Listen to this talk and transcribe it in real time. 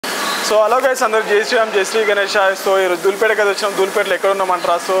So hello guys, అందరూ జై శ్రీరామ్, జై శ్రీ గణేష్. సో ఈరోజు ధూల్పేట కదా వచ్చినాం. ధూల్పేటలో ఎక్కడ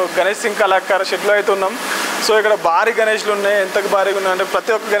ఉన్నామంటారా? సో గణేష్ సింగ్ కలాకర్ షెడ్లో అయితే ఉన్నాం. సో ఇక్కడ భారీ గణేష్లు ఉన్నాయి. ఎంతకు భారీగా ఉన్నాయంటే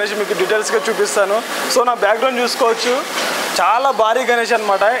ప్రతి ఒక్క గణేష్ మీకు డీటెయిల్స్గా చూపిస్తాను. సో నా బ్యాక్గ్రౌండ్ చూసుకోవచ్చు, చాలా భారీ గణేష్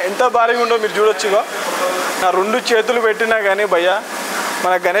అనమాట. ఎంత భారీగా ఉండో మీరు చూడొచ్చుగా. నా 2 చేతులు పెట్టినా కానీ భయ్య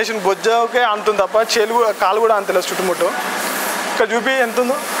మన గణేష్ని బొజ్జకే అంటుంది తప్ప కాలు కూడా అంతలేదు చుట్టుముట్టు. ఇక్కడ చూపి ఎంత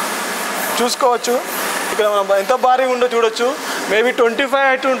ఉందో చూసుకోవచ్చు. ఇక్కడ మనం ఎంత భారీగా ఉందో చూడొచ్చు. మేబీ 25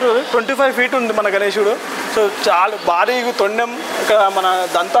 హైట్ ఉంటుంది, 25 ఫీట్ ఉంది మన గణేశుడు. సో చాలా భారీ తొండం. ఇక్కడ మన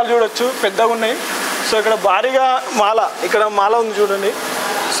దంతాలు చూడొచ్చు, పెద్దగా ఉన్నాయి. సో ఇక్కడ భారీగా మాల, ఇక్కడ మాల ఉంది చూడండి.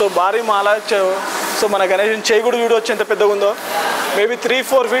 సో భారీ మాల. సో మన గణేశుని చేయి కూడా చూడవచ్చు ఎంత పెద్దగా ఉందో. మేబీ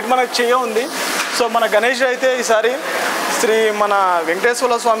 3-4 ఫీట్ మనకు చెయ్య ఉంది. సో మన గణేష్ అయితే ఈసారి మన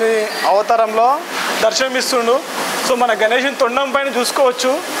వెంకటేశ్వర స్వామి అవతారంలో దర్శనమిస్తుండు. సో మన గణేశుని తొండం పైన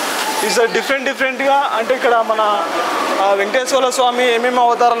చూసుకోవచ్చు. ఈజ్ డిఫరెంట్గా అంటే ఇక్కడ మన వెంకటేశ్వర స్వామి ఏమేమి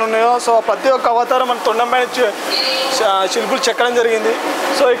అవతారాలు ఉన్నాయో సో ప్రతి ఒక్క అవతారం మన తొండం పైన శిల్పులు చెక్కడం జరిగింది.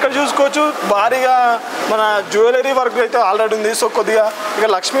 సో ఇక్కడ చూసుకోవచ్చు భారీగా మన జ్యువెలరీ వర్క్ అయితే ఆల్రెడీ ఉంది. సో కొద్దిగా ఇక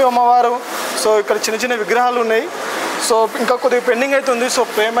లక్ష్మీ అమ్మవారు, సో ఇక్కడ చిన్న చిన్న విగ్రహాలు ఉన్నాయి. సో ఇంకా కొద్దిగా పెండింగ్ అయితే ఉంది. సో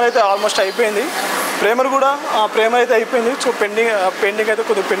ప్రేమర్ అయితే ఆల్మోస్ట్ అయిపోయింది. ప్రేమర్ అయితే అయిపోయింది. సో పెండింగ్ అయితే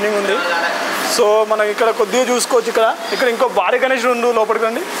కొద్దిగా పెండింగ్ ఉంది. సో మనం ఇక్కడ కొద్దిగా చూసుకోవచ్చు. ఇక్కడ ఇంకో భారీ గణేశుడు ఉండు లోపలికి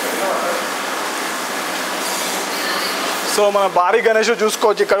రండి. సో మన భారీ గణేశుడు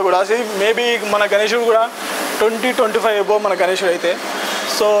చూసుకోవచ్చు ఇక్కడ కూడా. మేబీ మన గణేశుడు కూడా 20-25 ఎబో మన గణేశుడు అయితే.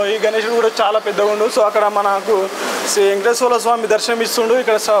 సో ఈ గణేశుడు కూడా చాలా పెద్దగా ఉండు. సో అక్కడ మనకు శ్రీ వెంకటేశ్వర స్వామి దర్శనం ఇస్తుండు,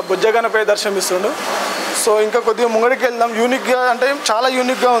 ఇక్కడ బుజ్జగణపై దర్శనం ఇస్తుండు. సో ఇంకా కొద్దిగా ముంగడికి వెళ్దాం. యూనిక్గా అంటే చాలా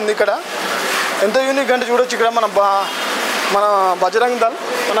యూనిక్గా ఉంది ఇక్కడ. ఎంత యూనిక్ అంటే చూడొచ్చు. ఇక్కడ మన బజరంగ్ దళ్,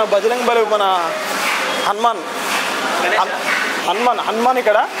 బజరంగ్ బలి, మన హనుమాన్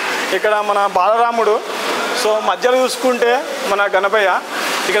ఇక్కడ మన బాలరాముడు. సో మధ్యలో చూసుకుంటే మన గణపయ్య,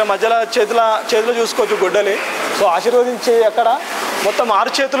 ఇక్కడ మధ్యలో చేతిలో చూసుకోవచ్చు గొడ్డలి. సో ఆశీర్వదించి అక్కడ మొత్తం 6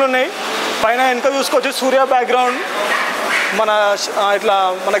 చేతులు ఉన్నాయి. పైన వెనుక చూసుకోవచ్చు సూర్య బ్యాక్గ్రౌండ్,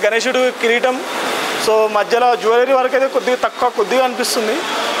 మన గణేశుడు కిరీటం. సో మధ్యలో జ్యువెలరీ వరకు అయితే కొద్దిగా అనిపిస్తుంది.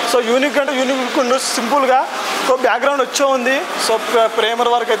 సో యూనిక్ అంటే యూనిక్ ఉండు, సింపుల్గా. సో బ్యాక్గ్రౌండ్ వచ్చే ఉంది. సో ప్రేమర్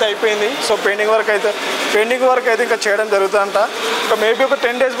వర్క్ అయితే అయిపోయింది. సో పెయింటింగ్ వర్క్ అయితే ఇంకా చేయడం జరుగుతుందంట. ఇంకా మేబీ ఒక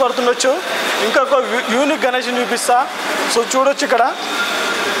 10 డేస్ పడుతుండొచ్చు. ఇంకా ఒక యూనిక్ గణేష్ని చూపిస్తా. సో చూడొచ్చు ఇక్కడ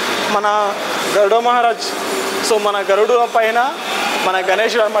మన గరుడ మహారాజ్. సో మన గరుడు పైన మన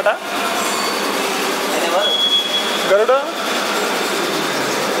గణేశుడు అనమాట. గరుడ.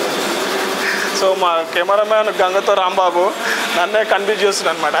 సో మా కెమెరామ్యాన్ గంగతో రాంబాబు నన్నే కన్ఫ్యూజ్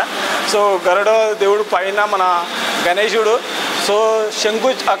చేస్తున్నాడు అనమాట. సో గరుడ దేవుడు పైన మన గణేశుడు. సో శంకు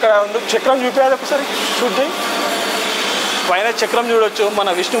అక్కడ చక్రం చూపించాలి ఒకసారి చూద్దాం. పైన చక్రం చూడొచ్చు,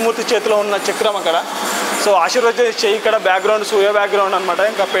 మన విష్ణుమూర్తి చేతిలో ఉన్న చక్రం అక్కడ. సో ఆశీర్వాద చెయ్యి ఇక్కడ బ్యాక్గ్రౌండ్ సూర్య బ్యాక్గ్రౌండ్ అనమాట.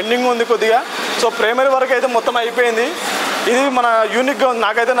 ఇంకా పెండింగ్ ఉంది కొద్దిగా. సో ప్రైమరీ వరకు అయితే మొత్తం అయిపోయింది. ఇది మన యూనిక్గా ఉంది,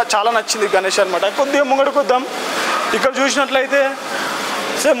 నాకైతే చాలా నచ్చింది గణేష్ అనమాట. కొద్దిగా ముంగడికి వద్దాం. ఇక్కడ చూసినట్లయితే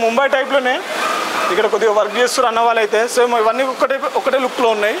సేమ్ ముంబై టైప్లోనే ఇక్కడ కొద్దిగా వర్క్ చేస్తారు అన్న వాళ్ళు అయితే. సేమ్ ఇవన్నీ ఒకటే లుక్లో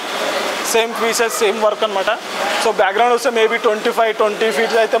ఉన్నాయి. సేమ్ పీసెస్, సేమ్ వర్క్ అనమాట. సో బ్యాక్గ్రౌండ్ వస్తే మేబీ 25-20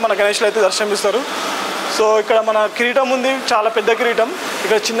 ఫీట్స్ అయితే మన గణేష్లు అయితే దర్శనమిస్తారు. సో ఇక్కడ మన కిరీటం ఉంది, చాలా పెద్ద కిరీటం.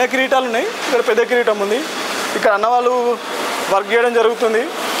 ఇక్కడ చిన్న కిరీటాలు ఉన్నాయి, ఇక్కడ పెద్ద కిరీటం ఉంది. ఇక్కడ అన్నవాళ్ళు వర్క్ చేయడం జరుగుతుంది,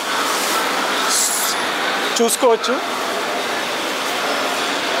 చూసుకోవచ్చు.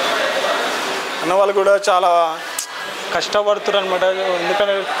 అన్నవాళ్ళు కూడా చాలా కష్టపడుతున్నారు అనమాట.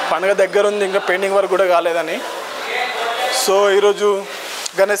 ఎందుకంటే పండుగ దగ్గర ఉంది, ఇంకా పెయింటింగ్ వర్క్ కూడా కాలేదని. సో ఈరోజు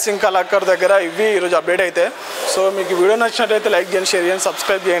గణేష్ సింగ్ కలాకర్ దగ్గర ఈరోజు అప్డేట్ అయితే. సో మీకు వీడియో నచ్చినట్లయితే లైక్ చేయండి, షేర్ చేయండి,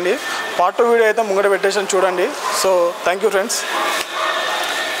 సబ్స్క్రైబ్ చేయండి. పార్ట్ 2 వీడియో అయితే ముంగట పెట్టేసి చూడండి. So thank you friends.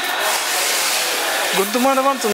 గుర్తుమాడమంటుంది.